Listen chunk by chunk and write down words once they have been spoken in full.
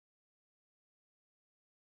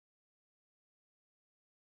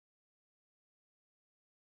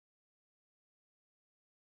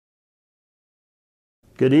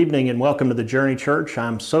Good evening and welcome to the Journey Church.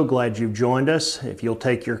 I'm so glad you've joined us. If you'll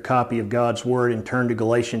take your copy of God's Word and turn to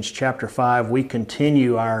Galatians chapter 5, we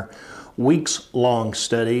continue our weeks-long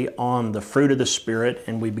study on the fruit of the Spirit,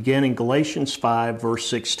 and we begin in Galatians 5, verse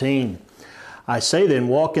 16. I say then,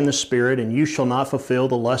 walk in the Spirit, and you shall not fulfill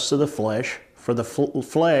the lusts of the flesh. For the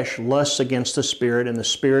flesh lusts against the Spirit, and the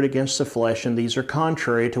Spirit against the flesh, and these are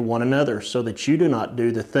contrary to one another, so that you do not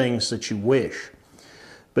do the things that you wish.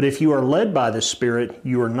 But if you are led by the Spirit,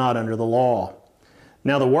 you are not under the law.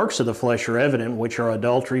 Now the works of the flesh are evident, which are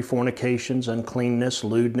adultery, fornications, uncleanness,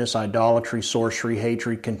 lewdness, idolatry, sorcery,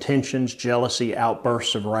 hatred, contentions, jealousy,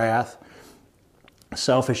 outbursts of wrath,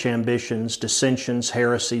 selfish ambitions, dissensions,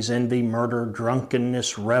 heresies, envy, murder,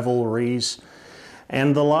 drunkenness, revelries,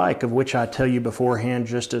 and the like, of which I tell you beforehand,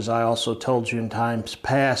 just as I also told you in times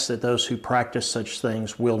past, that those who practice such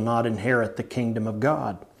things will not inherit the kingdom of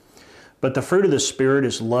God. But the fruit of the Spirit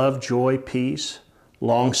is love, joy, peace,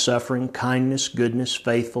 long-suffering, kindness, goodness,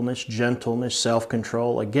 faithfulness, gentleness,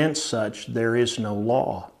 self-control. Against such there is no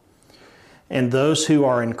law. And those who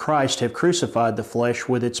are in Christ have crucified the flesh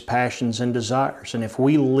with its passions and desires. And if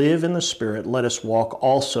we live in the Spirit, let us walk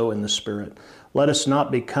also in the Spirit. Let us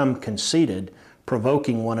not become conceited,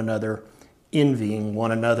 provoking one another, envying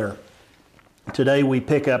one another. Today we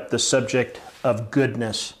pick up the subject of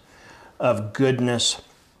goodness,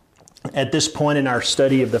 At this point in our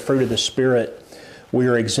study of the fruit of the Spirit, we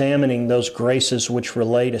are examining those graces which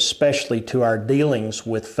relate especially to our dealings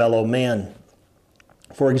with fellow men.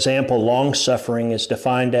 For example, long-suffering is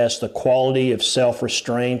defined as the quality of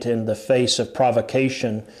self-restraint in the face of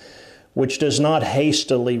provocation, which does not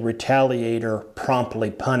hastily retaliate or promptly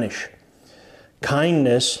punish.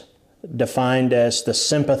 Kindness, defined as the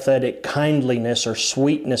sympathetic kindliness or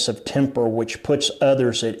sweetness of temper which puts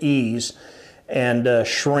others at ease and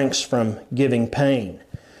shrinks from giving pain.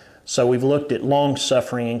 So we've looked at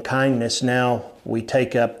long-suffering and kindness. Now we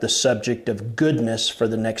take up the subject of goodness for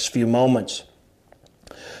the next few moments.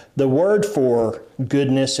 The word for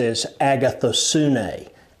goodness is agathosune.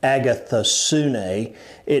 Agathosune.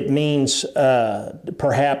 It means,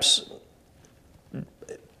 perhaps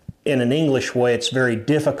in an English way, it's very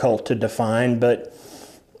difficult to define, but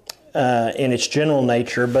in its general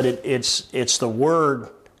nature, but it's the word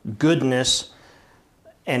goodness,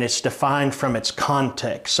 and it's defined from its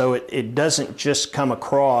context. So it doesn't just come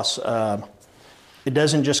across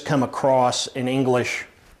in English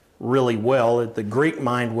really well. The Greek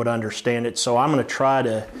mind would understand it. So I'm going to try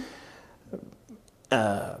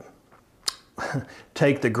to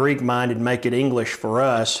take the Greek mind and make it English for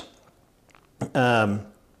us.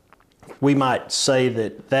 We might say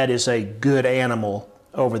that is a good animal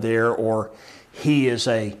over there, or he is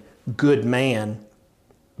a good man,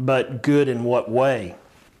 but good in what way?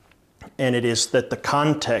 And it is that the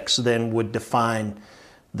context then would define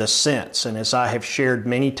the sense. And as I have shared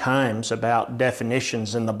many times about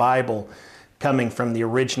definitions in the Bible coming from the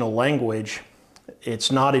original language,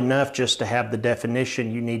 it's not enough just to have the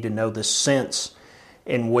definition. You need to know the sense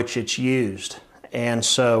in which it's used. And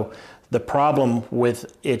so the problem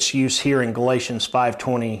with its use here in Galatians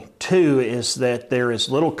 5:22 is that there is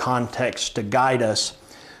little context to guide us,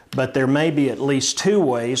 but there may be at least two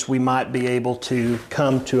ways we might be able to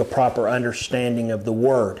come to a proper understanding of the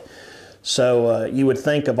word. So you would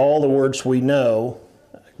think of all the words we know,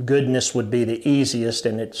 goodness would be the easiest,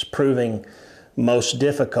 and it's proving most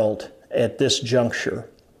difficult at this juncture.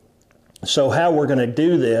 So how we're going to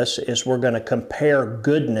do this is we're going to compare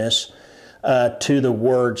goodness to the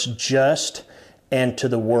words just and to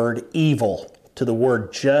the word evil, to the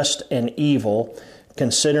word just and evil,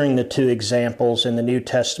 considering the two examples in the New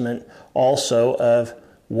Testament also of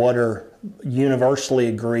what are universally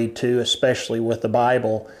agreed to, especially with the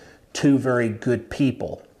Bible, two very good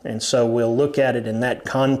people. And so we'll look at it in that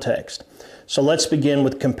context. So let's begin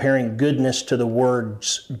with comparing goodness to the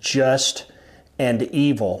words just and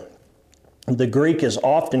evil. The Greek is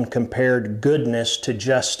often compared goodness to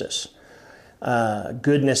justice.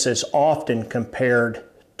 Goodness is often compared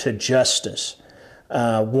to justice.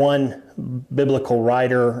 One biblical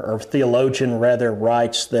writer, or theologian rather,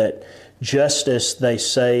 writes that justice, they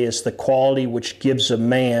say, is the quality which gives a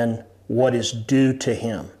man what is due to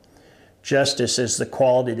him. Justice is the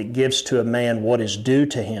quality that gives to a man what is due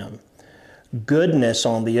to him. Goodness,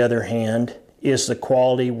 on the other hand, is the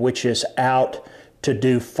quality which is out to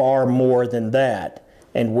do far more than that,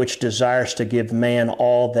 and which desires to give man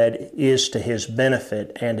all that is to his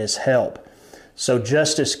benefit and his help. So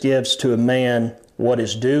justice gives to a man what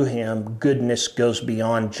is due him. Goodness goes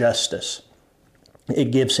beyond justice.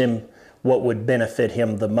 It gives him what would benefit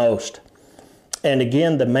him the most. And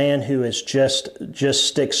again, the man who is just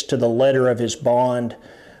sticks to the letter of his bond,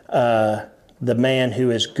 the man who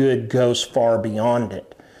is good goes far beyond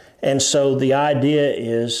it. And so the idea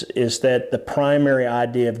is that the primary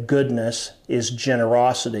idea of goodness is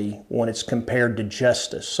generosity when it's compared to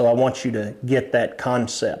justice. So I want you to get that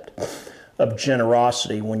concept of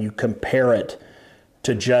generosity when you compare it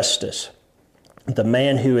to justice. The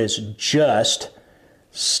man who is just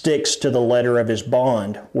sticks to the letter of his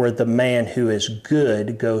bond, where the man who is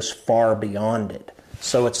good goes far beyond it.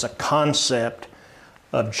 So it's a concept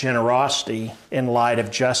of generosity in light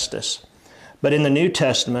of justice. But in the New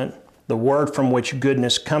Testament, the word from which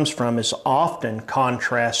goodness comes from is often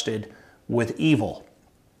contrasted with evil.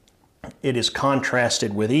 It is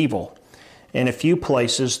contrasted with evil. In a few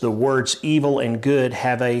places, the words evil and good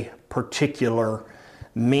have a particular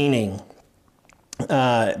meaning.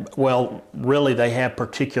 Really, they have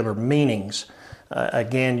particular meanings.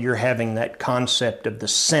 Again, you're having that concept of the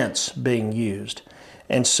sense being used.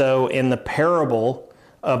 And so in the parable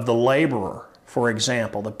of the laborer, for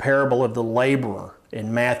example, the parable of the laborer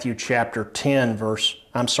in Matthew chapter 20, verse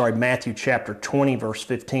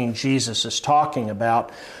 15, Jesus is talking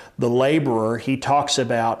about the laborer. He talks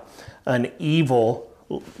about an evil.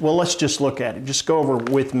 Well, let's just look at it. Just go over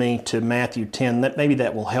with me to Matthew 10. Maybe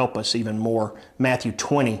that will help us even more. Matthew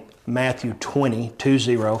 20, 20.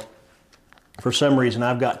 For some reason,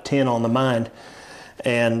 I've got 10 on the mind.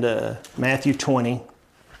 And Matthew 20,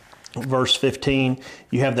 verse 15,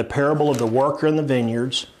 you have the parable of the worker in the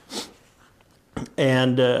vineyards.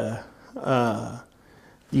 And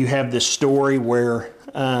you have this story where,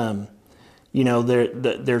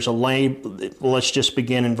 there's a let's just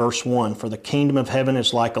begin in verse 1. For the kingdom of heaven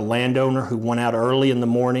is like a landowner who went out early in the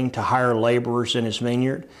morning to hire laborers in his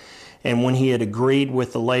vineyard. And when he had agreed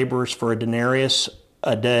with the laborers for a denarius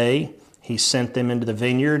a day, he sent them into the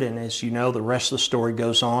vineyard. And as you know, the rest of the story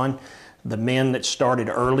goes on. The men that started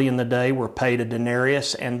early in the day were paid a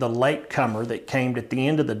denarius, and the latecomer that came at the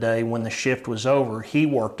end of the day when the shift was over, he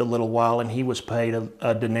worked a little while and he was paid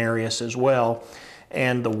a denarius as well.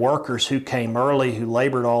 And the workers who came early, who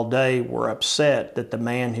labored all day, were upset that the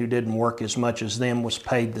man who didn't work as much as them was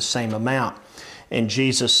paid the same amount. And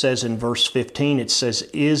Jesus says in verse 15, it says,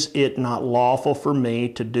 "Is it not lawful for me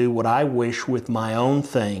to do what I wish with my own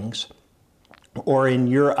things, or in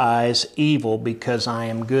your eyes evil because I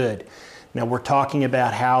am good?" Now we're talking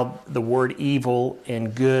about how the word evil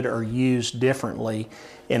and good are used differently.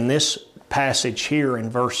 In this passage here in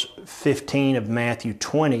verse 15 of Matthew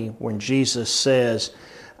 20, when Jesus says,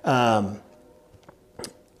 or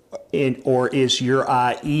is your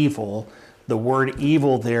eye evil, the word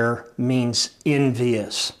evil there means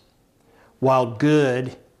envious, while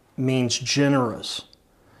good means generous.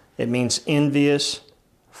 It means envious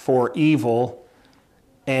for evil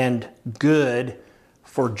and good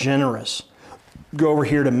for generous. Go over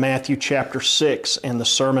here to Matthew chapter 6 and the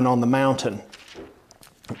Sermon on the Mountain.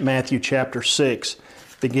 Matthew chapter 6,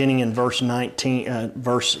 beginning in verse 19.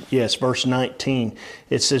 Verse 19.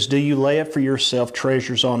 It says, "Do you lay up for yourself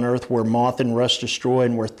treasures on earth where moth and rust destroy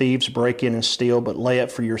and where thieves break in and steal, but lay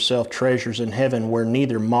up for yourself treasures in heaven where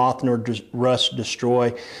neither moth nor rust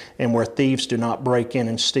destroy and where thieves do not break in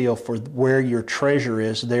and steal? For where your treasure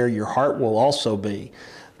is, there your heart will also be.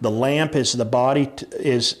 The lamp is the body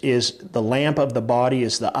the lamp of the body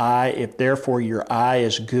is the eye. If therefore your eye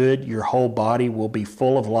is good, your whole body will be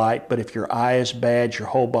full of light. But if your eye is bad, your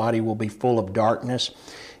whole body will be full of darkness.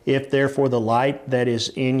 If therefore the light that is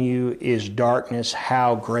in you is darkness,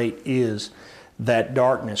 how great is that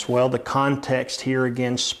darkness?" Well, the context here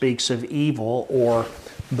again speaks of evil, or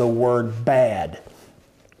the word bad.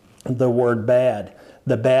 The word bad.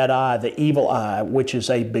 The bad eye, the evil eye, which is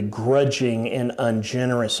a begrudging and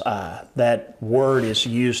ungenerous eye. That word is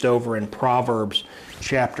used over in Proverbs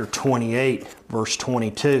chapter 28, verse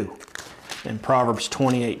 22. In Proverbs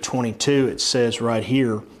 28:22, it says right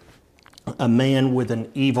here, "A man with an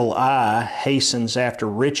evil eye hastens after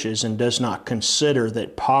riches and does not consider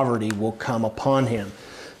that poverty will come upon him."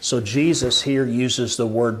 So Jesus here uses the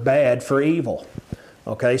word bad for evil.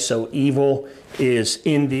 Okay, so evil is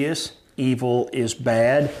envious. Evil is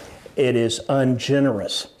bad. It is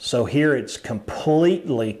ungenerous. So here it's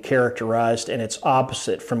completely characterized and it's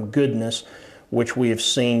opposite from goodness, which we have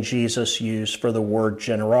seen Jesus use for the word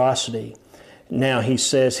generosity. Now he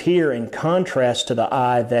says here, in contrast to the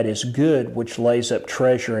eye that is good, which lays up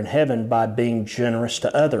treasure in heaven by being generous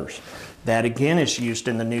to others. That again is used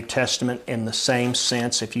in the New Testament in the same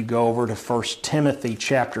sense if you go over to 1 Timothy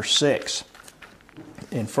chapter 6.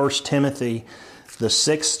 In 1 Timothy the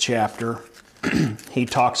 6th chapter, he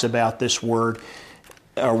talks about this word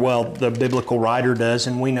or well, the biblical writer does,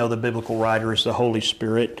 and we know the biblical writer is the Holy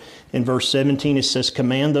Spirit. In verse 17 it says,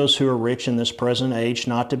 "Command those who are rich in this present age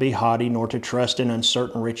not to be haughty, nor to trust in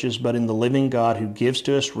uncertain riches, but in the living God who gives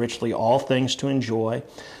to us richly all things to enjoy.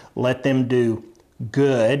 Let them do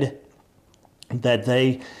good, that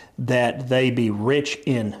they be rich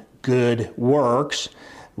in good works,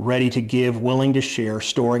 ready to give, willing to share,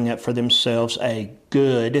 storing up for themselves a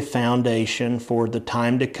good foundation for the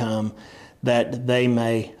time to come, that they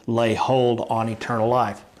may lay hold on eternal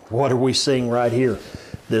life." What are we seeing right here?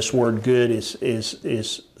 This word good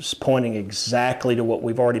is pointing exactly to what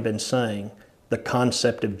we've already been saying, the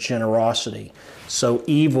concept of generosity. So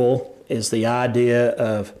evil is the idea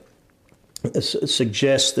of,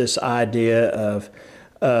 suggests this idea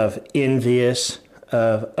of envious,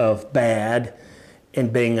 of bad,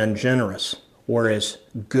 and being ungenerous, whereas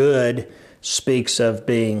good speaks of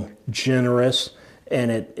being generous, and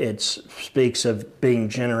it speaks of being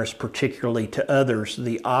generous particularly to others,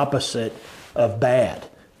 the opposite of bad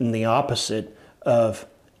and the opposite of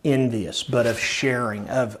envious, but of sharing,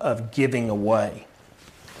 of giving away.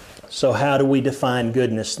 So how do we define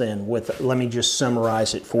goodness then? Let me just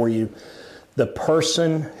summarize it for you. The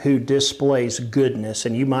person who displays goodness,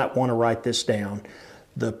 and you might want to write this down,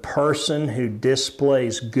 the person who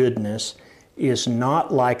displays goodness is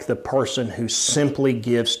not like the person who simply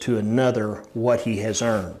gives to another what he has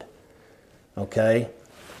earned. Okay?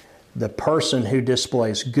 The person who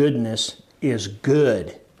displays goodness is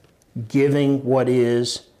good, giving what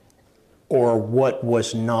is or what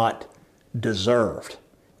was not deserved.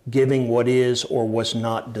 Giving what is or was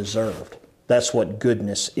not deserved. That's what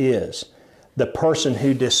goodness is. The person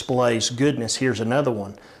who displays goodness, here's another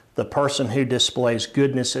one. The person who displays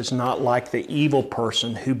goodness is not like the evil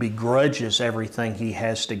person who begrudges everything he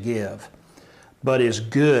has to give, but is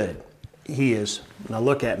good. He is, now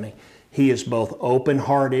look at me, he is both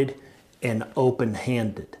open-hearted and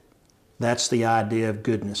open-handed. That's the idea of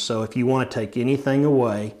goodness. So if you want to take anything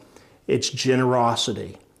away, it's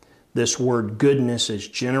generosity. This word goodness is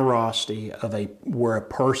generosity where a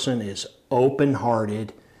person is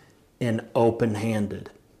open-hearted and open-handed.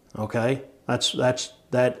 Okay?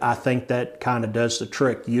 That I think that kind of does the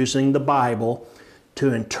trick, using the Bible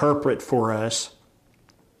to interpret for us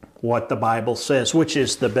what the Bible says, which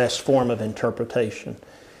is the best form of interpretation.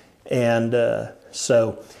 And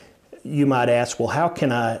so you might ask, well, how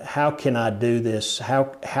can I do this?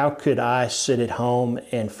 How could I sit at home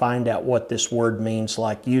and find out what this word means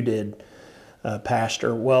like you did,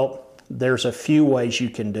 Pastor? Well, there's a few ways you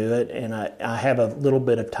can do it, and I have a little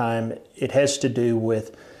bit of time. It has to do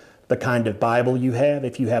with the kind of Bible you have.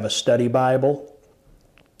 If you have a study Bible,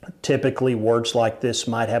 typically words like this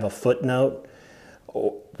might have a footnote,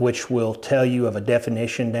 which will tell you of a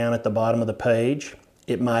definition down at the bottom of the page.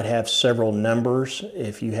 It might have several numbers.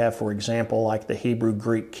 If you have, for example, like the Hebrew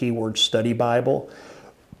Greek Keyword Study Bible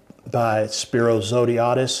by Spiro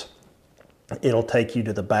Zodhiates, it'll take you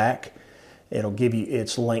to the back. It'll give you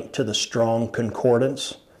its link to the Strong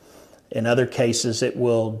Concordance. In other cases, it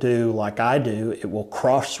will do like I do, it will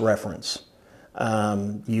cross-reference.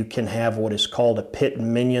 You can have what is called a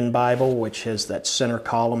Pitman Minion Bible, which has that center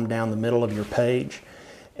column down the middle of your page,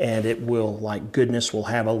 and it will, like goodness, will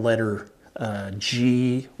have a letter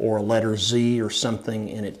G or a letter Z or something,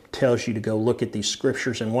 and it tells you to go look at these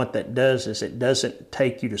scriptures. And what that does is it doesn't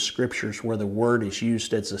take you to scriptures where the word is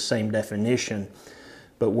used as the same definition,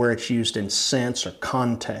 but where it's used in sense or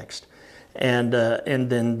context. And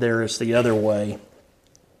then there is the other way,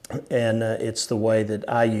 and it's the way that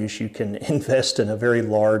I use. You can invest in a very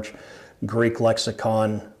large Greek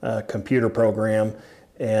lexicon computer program,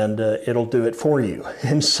 and it'll do it for you.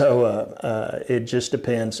 And so it just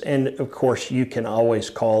depends. And of course, you can always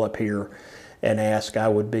call up here and ask.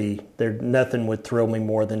 Nothing would thrill me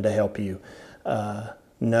more than to help you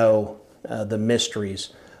know the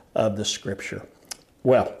mysteries of the Scripture.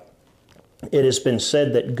 Well, it has been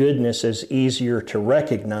said that goodness is easier to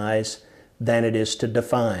recognize than it is to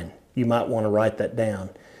define. You might want to write that down.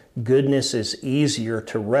 Goodness is easier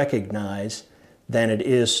to recognize than it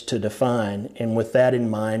is to define. And with that in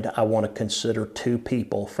mind, I want to consider two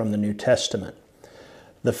people from the New Testament.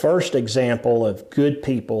 The first example of good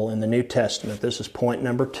people in the New Testament, this is point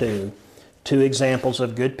number 2, two examples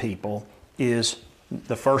of good people, is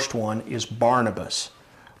the first one is Barnabas.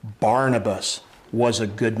 Barnabas was a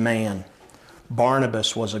good man.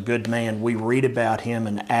 Barnabas was a good man. We read about him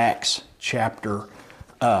in Acts chapter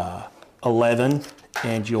 11,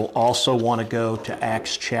 and you'll also want to go to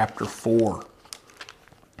Acts chapter 4.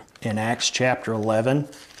 In Acts chapter 11,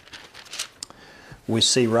 we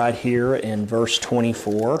see right here in verse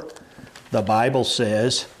 24, the Bible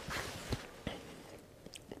says,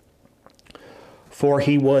 For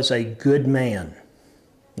he was a good man.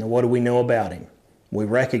 Now, what do we know about him? We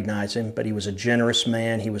recognize him, but he was a generous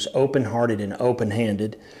man. He was open-hearted and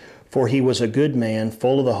open-handed. For he was a good man,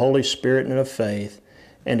 full of the Holy Spirit and of faith,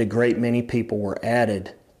 and a great many people were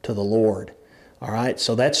added to the Lord. All right,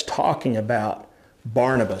 so that's talking about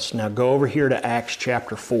Barnabas. Now go over here to Acts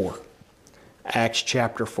chapter 4. Acts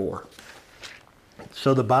chapter 4.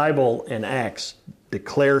 So the Bible in Acts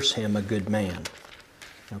declares him a good man.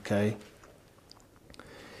 Okay?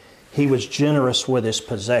 He was generous with his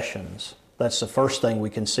possessions. That's the first thing we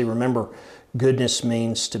can see. Remember, goodness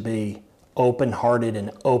means to be open-hearted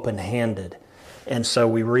and open-handed. And so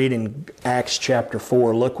we read in Acts chapter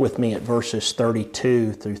 4, look with me at verses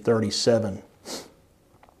 32 through 37.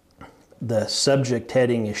 The subject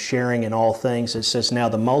heading is sharing in all things. It says, Now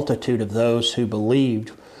the multitude of those who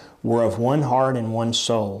believed were of one heart and one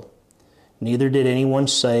soul. Neither did anyone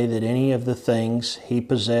say that any of the things he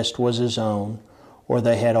possessed was his own, or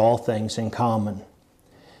they had all things in common.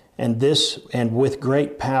 And with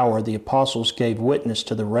great power the apostles gave witness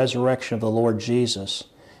to the resurrection of the Lord Jesus,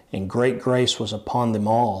 and great grace was upon them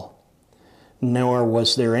all. Nor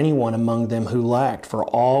was there anyone among them who lacked, for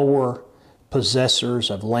all were possessors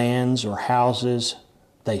of lands or houses.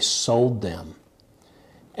 They sold them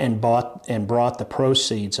and brought the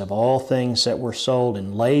proceeds of all things that were sold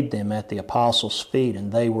and laid them at the apostles' feet,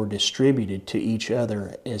 and they were distributed to each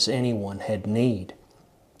other as anyone had need.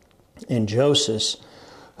 And Joseph,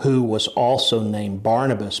 who was also named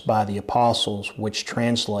Barnabas by the apostles, which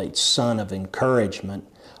translates son of encouragement,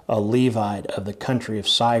 a Levite of the country of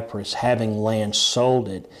Cyprus, having land, sold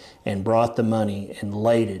it and brought the money and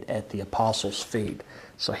laid it at the apostles' feet.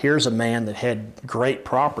 So here's a man that had great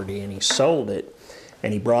property, and he sold it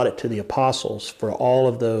and he brought it to the apostles, for all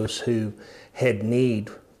of those who had need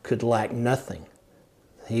could lack nothing.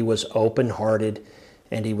 He was open-hearted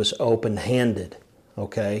and he was open-handed.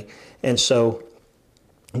 Okay? And so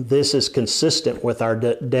this is consistent with our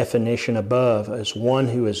definition above, as one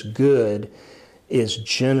who is good is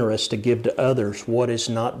generous to give to others what is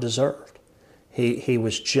not deserved. He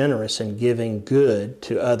was generous in giving good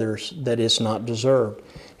to others that is not deserved.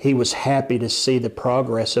 He was happy to see the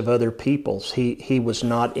progress of other peoples. He was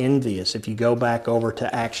not envious. If you go back over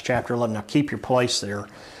to Acts chapter 11, now keep your place there,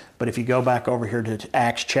 but if you go back over here to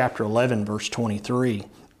Acts chapter 11, verse 23,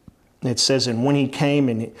 it says, And when he came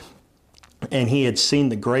and he had seen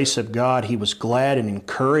the grace of God, he was glad and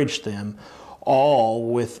encouraged them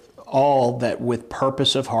all that with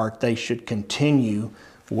purpose of heart they should continue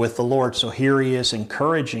with the Lord. So here he is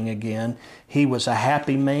encouraging again. He was a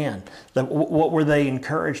happy man. What were they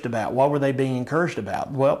encouraged about? What were they being encouraged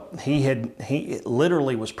about? Well, he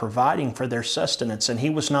literally was providing for their sustenance, and he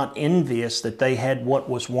was not envious that they had what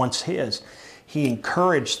was once his. He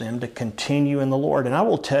encouraged them to continue in the Lord. And I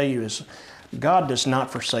will tell you, God does not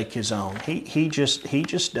forsake his own. He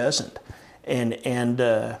just doesn't.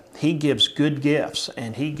 And he gives good gifts,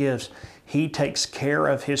 and he takes care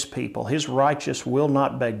of his people. His righteous will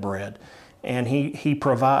not beg bread, and he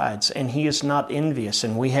provides, and he is not envious.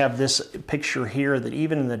 And we have this picture here that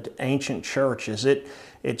even in the ancient churches,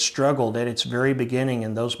 it struggled at its very beginning,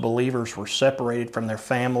 and those believers were separated from their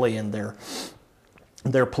family and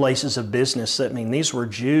their places of business. I mean, these were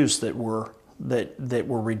Jews that were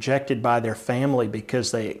rejected by their family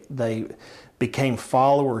because they became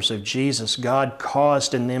followers of Jesus. God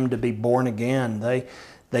caused in them to be born again.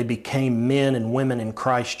 They became men and women in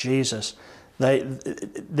Christ Jesus. They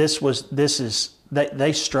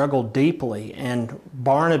struggled deeply, and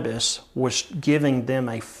Barnabas was giving them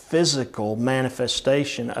a physical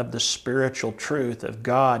manifestation of the spiritual truth of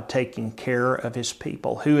God taking care of his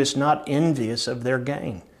people, who is not envious of their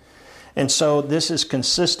gain. And so this is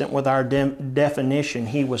consistent with our definition.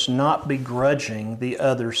 He was not begrudging the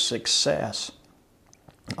other's success.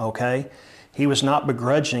 Okay? He was not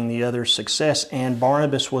begrudging the other's success, and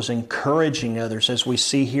Barnabas was encouraging others. As we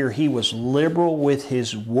see here, he was liberal with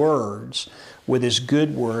his words, with his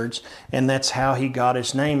good words, and that's how he got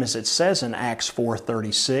his name. As it says in Acts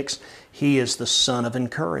 4:36, he is the son of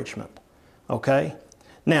encouragement. Okay?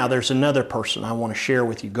 Now, there's another person I want to share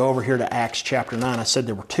with you. Go over here to Acts chapter 9. I said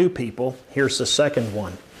there were two people. Here's the second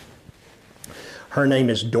one. Her name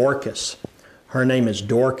is Dorcas. Her name is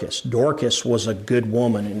Dorcas. Dorcas was a good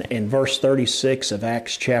woman. In verse 36 of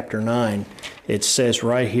Acts chapter 9, it says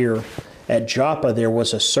right here, At Joppa there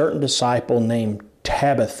was a certain disciple named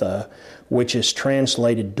Tabitha, which is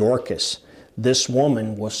translated Dorcas. This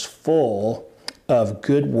woman was full of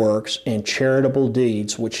good works and charitable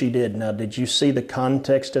deeds, which she did. Now, did you see the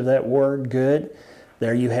context of that word, good?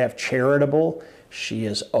 There you have charitable. She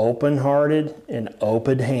is open-hearted and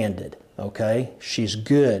open-handed. Okay? She's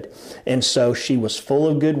good. And so she was full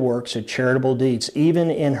of good works and charitable deeds. Even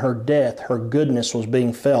in her death, her goodness was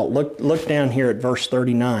being felt. Look down here at verse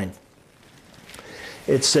 39.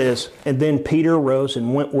 It says, and then Peter rose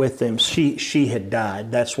and went with them. She had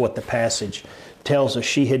died. That's what the passage tells us.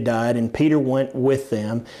 She had died, and Peter went with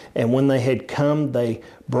them. And when they had come, they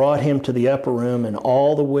brought him to the upper room, and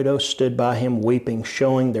all the widows stood by him weeping,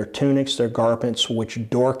 showing their tunics, their garments, which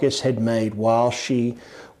Dorcas had made while she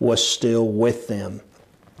was still with them.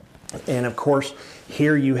 And of course,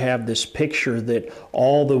 here you have this picture that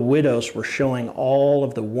all the widows were showing all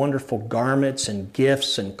of the wonderful garments and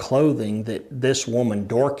gifts and clothing that this woman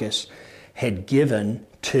Dorcas had given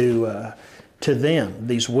to them,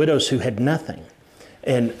 these widows who had nothing.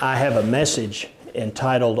 And I have a message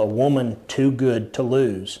entitled, A Woman Too Good to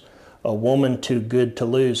Lose. A Woman Too Good to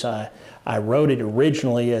Lose. I wrote it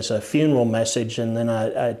originally as a funeral message, and then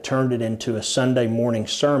I turned it into a Sunday morning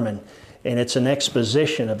sermon. And it's an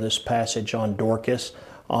exposition of this passage on Dorcas,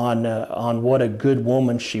 on what a good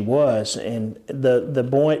woman she was. And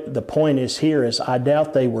the point is here is I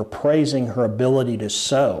doubt they were praising her ability to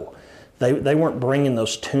sew. They weren't bringing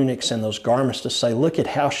those tunics and those garments to say, look at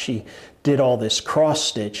how she did all this cross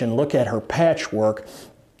stitch and look at her patchwork.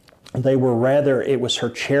 They were rather, it was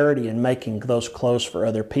her charity in making those clothes for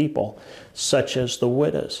other people, such as the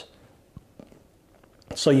widows.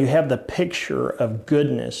 So you have the picture of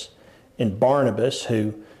goodness in Barnabas,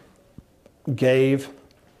 who gave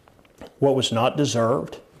what was not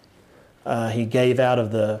deserved. He gave out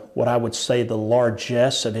of what I would say the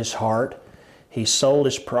largesse of his heart. He sold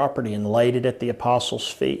his property and laid it at the apostles'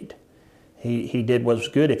 feet. He did what was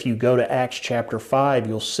good. If you go to Acts chapter 5,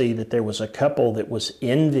 you'll see that there was a couple that was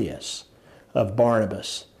envious of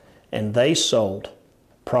Barnabas, and they sold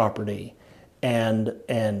property and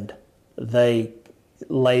they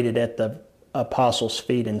laid it at the apostles'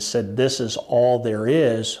 feet and said, this is all there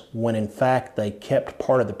is, when in fact they kept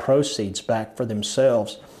part of the proceeds back for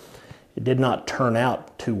themselves. It did not turn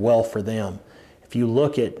out too well for them. If you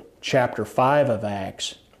look at chapter 5 of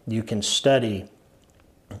Acts, you can study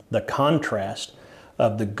the contrast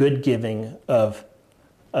of the good giving of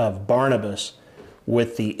Barnabas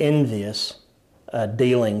with the envious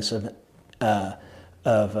dealings of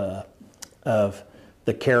the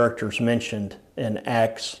characters mentioned in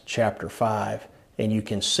Acts chapter 5, and you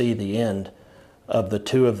can see the end of the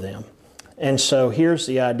two of them. And so here's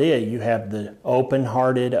the idea. You have the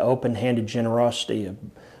open-hearted, open-handed generosity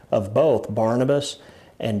of both Barnabas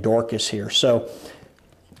and Dorcas here. So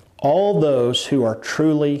all those who are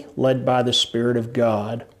truly led by the Spirit of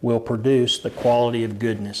God will produce the quality of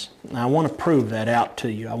goodness. Now, I want to prove that out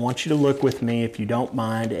to you. I want you to look with me, if you don't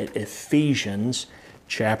mind, at Ephesians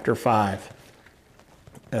chapter 5.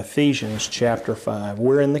 Ephesians chapter 5.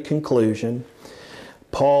 We're in the conclusion.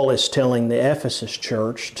 Paul is telling the Ephesus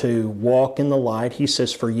church to walk in the light. He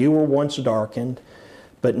says, for you were once darkened,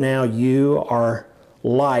 but now you are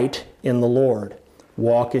light in the Lord.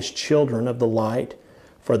 Walk as children of the light,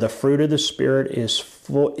 for the fruit of the Spirit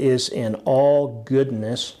is in all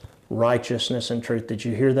goodness, righteousness, and truth. Did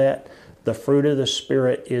you hear that? The fruit of the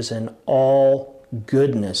Spirit is in all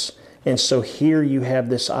goodness. And so here you have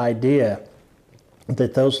this idea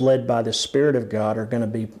that those led by the Spirit of God are going to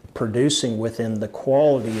be producing within the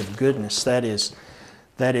quality of goodness. That is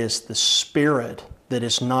the spirit that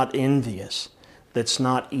is not envious, that's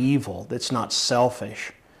not evil, that's not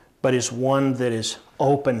selfish, but is one that is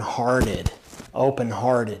open-hearted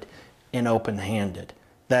and open-handed.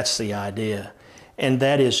 That's the idea. And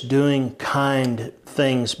that is doing kind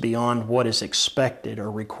things beyond what is expected or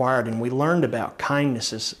required. And we learned about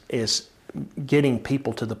kindness is getting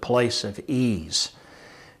people to the place of ease,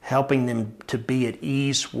 helping them to be at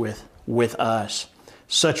ease with us.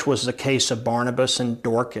 Such was the case of Barnabas and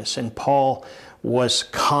Dorcas, and Paul was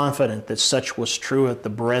confident that such was true of the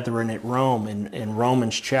brethren at Rome. In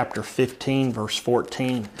Romans chapter 15, verse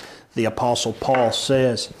 14, the Apostle Paul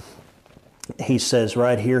says, he says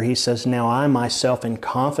right here, he says, now I myself am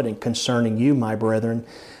confident concerning you, my brethren,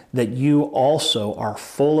 that you also are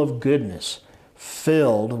full of goodness,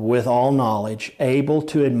 filled with all knowledge, able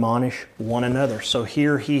to admonish one another. So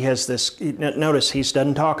here he has this, notice he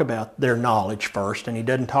doesn't talk about their knowledge first, and he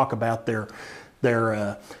doesn't talk about their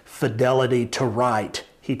fidelity to right.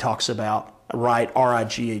 He talks about right,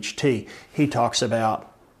 R-I-G-H-T. He talks about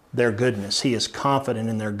their goodness. He is confident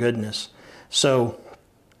in their goodness. So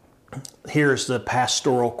here's the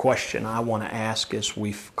pastoral question I want to ask as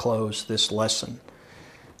we close this lesson.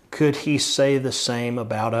 Could he say the same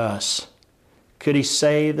about us? Could he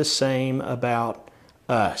say the same about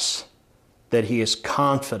us, that he is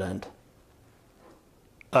confident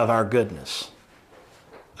of our goodness,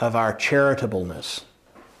 of our charitableness,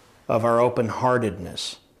 of our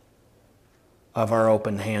open-heartedness, of our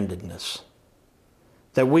open-handedness.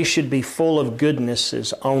 That we should be full of goodness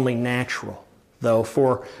is only natural, though,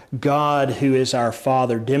 for God, who is our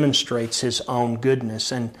Father, demonstrates His own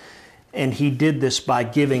goodness, and He did this by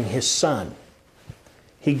giving His Son.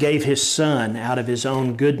 He gave His Son out of His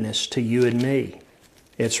own goodness to you and me.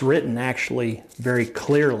 It's written actually very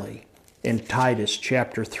clearly in Titus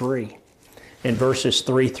chapter 3. In verses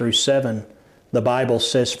 3 through 7, the Bible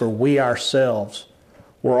says, "For we ourselves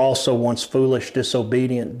were also once foolish,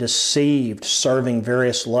 disobedient, deceived, serving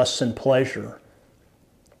various lusts and pleasure,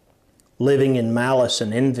 living in malice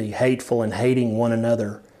and envy, hateful and hating one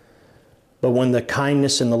another. But when the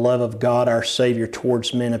kindness and the love of God our Savior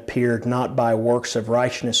towards men appeared, not by works of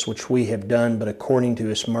righteousness which we have done, but according to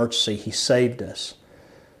His mercy He saved us,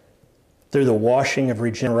 through the washing of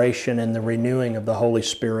regeneration and the renewing of the Holy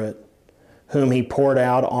Spirit, whom He poured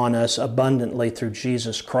out on us abundantly through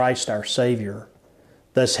Jesus Christ our Savior.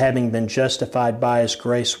 Thus, having been justified by His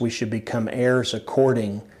grace, we should become heirs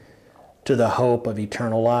according to the hope of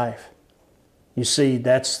eternal life." You see,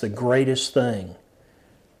 that's the greatest thing.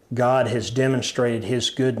 God has demonstrated His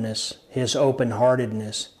goodness, His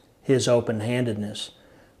open-heartedness, His open-handedness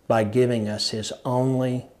by giving us His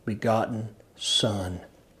only begotten Son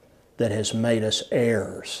that has made us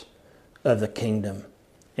heirs of the kingdom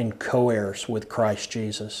and co-heirs with Christ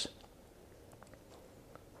Jesus.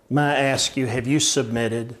 May I ask you, have you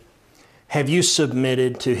submitted? Have you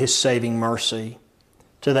submitted to His saving mercy,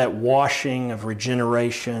 to that washing of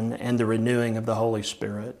regeneration and the renewing of the Holy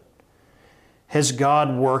Spirit? Has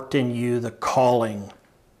God worked in you the calling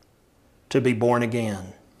to be born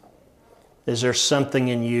again? Is there something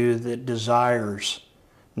in you that desires,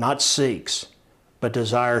 not seeks, but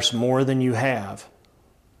desires more than you have,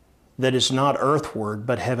 that is not earthward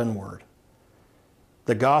but heavenward?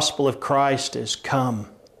 The gospel of Christ is come.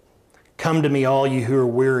 Come to me, all you who are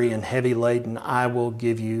weary and heavy laden, I will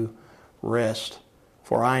give you rest.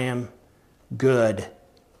 For I am good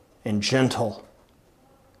and gentle,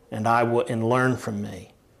 and learn from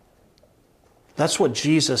me. That's what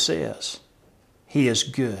Jesus is. He is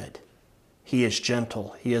good. He is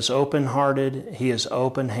gentle. He is open-hearted. He is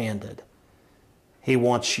open-handed. He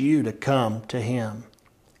wants you to come to Him.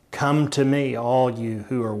 Come to me, all you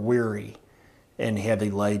who are weary and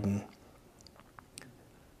heavy laden.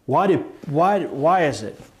 Why is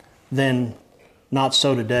it then not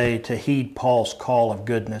so today to heed Paul's call of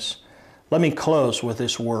goodness? Let me close with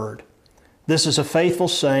this word. This is a faithful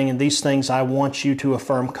saying, and these things I want you to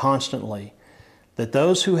affirm constantly, that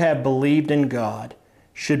those who have believed in God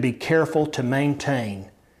should be careful to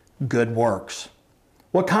maintain good works.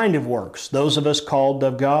 What kind of works? Those of us called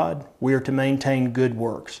of God, we are to maintain good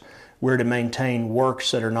works. We're to maintain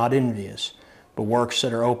works that are not envious, but works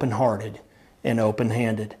that are open-hearted and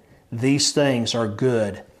open-handed. These things are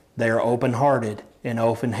good. They are open-hearted and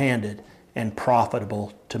open-handed and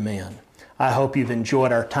profitable to men. I hope you've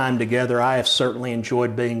enjoyed our time together. I have certainly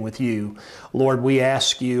enjoyed being with you. Lord, we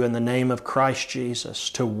ask you in the name of Christ Jesus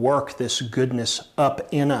to work this goodness up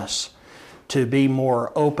in us, to be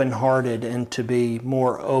more open-hearted and to be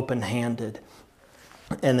more open-handed.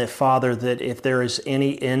 And that, Father, that if there is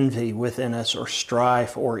any envy within us or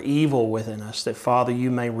strife or evil within us, that, Father, you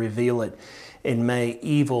may reveal it and may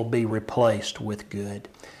evil be replaced with good.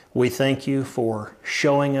 We thank you for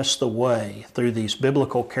showing us the way through these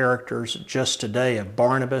biblical characters just today of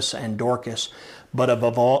Barnabas and Dorcas. But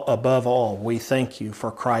above all, we thank you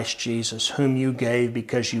for Christ Jesus, whom you gave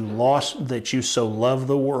because that you so loved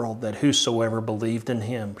the world that whosoever believed in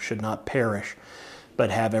Him should not perish,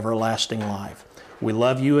 but have everlasting life. We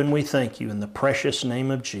love you and we thank you in the precious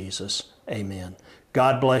name of Jesus. Amen.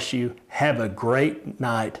 God bless you. Have a great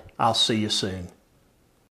night. I'll see you soon.